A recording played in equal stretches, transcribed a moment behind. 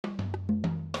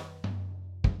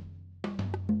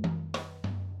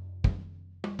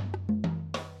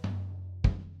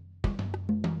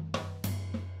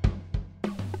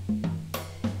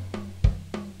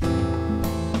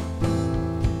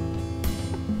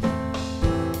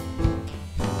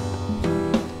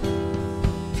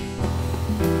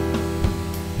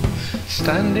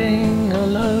Standing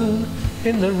alone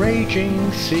in the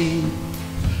raging sea,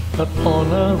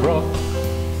 upon a rock,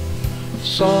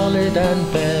 solid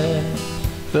and bare,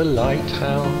 the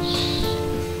lighthouse,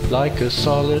 like a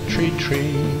solitary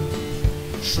tree,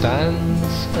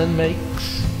 stands and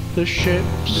makes the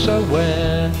ships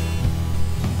aware.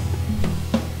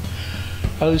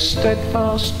 O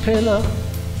steadfast pillar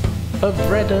of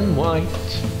red and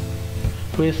white,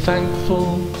 we're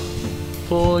thankful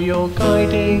for your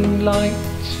guiding light.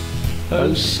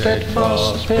 O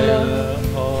steadfast pillar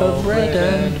of red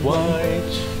and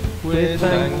white, we're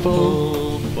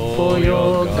thankful for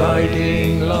your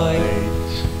guiding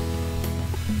light.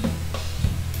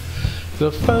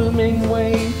 The foaming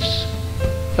waves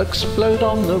explode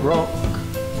on the rock,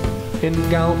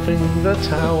 engulfing the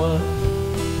tower,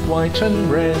 white and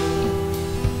red.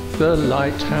 The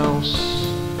lighthouse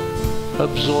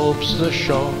absorbs the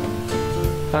shock,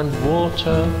 and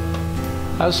water,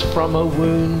 as from a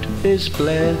wound, is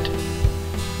bled.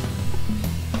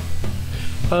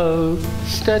 O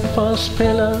steadfast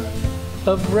pillar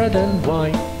of red and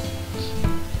white,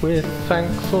 we're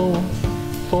thankful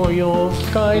for your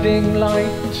guiding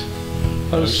light.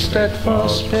 O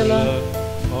steadfast pillar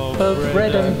of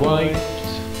red and white,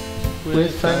 we're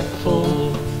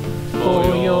thankful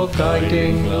for your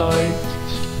guiding light.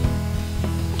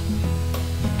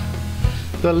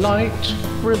 The light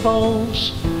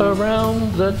revolves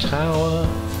around the tower,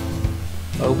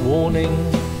 a warning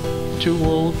to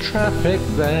all traffic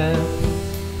there.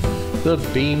 The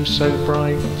beam so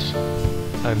bright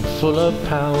and full of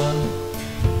power,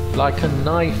 like a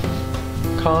knife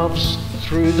carves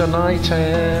through the night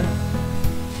air.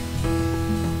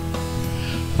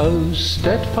 O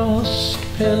steadfast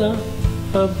pillar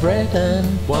of red and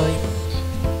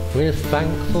white, we're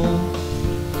thankful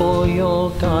for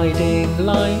your guiding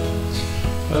light.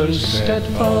 O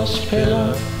steadfast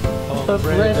pillar of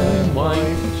red and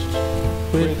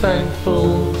white, we're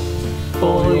thankful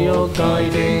for your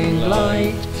guiding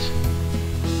light.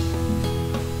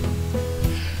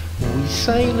 We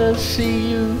sailors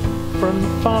see you from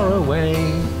far away,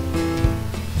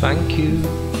 thank you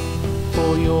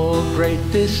for your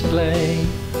great display.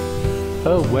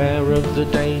 Aware of the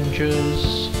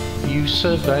dangers you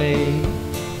survey,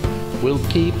 we'll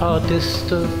keep our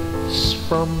distance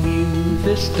from you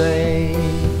this day.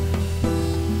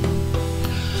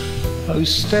 O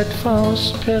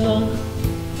steadfast pillar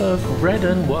of red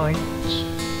and white,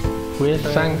 we're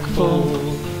thankful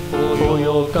for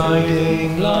your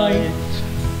guiding light.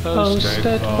 O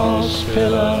steadfast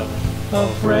pillar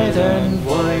of red and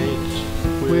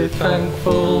white, we're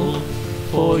thankful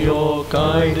for your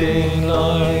guiding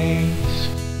light.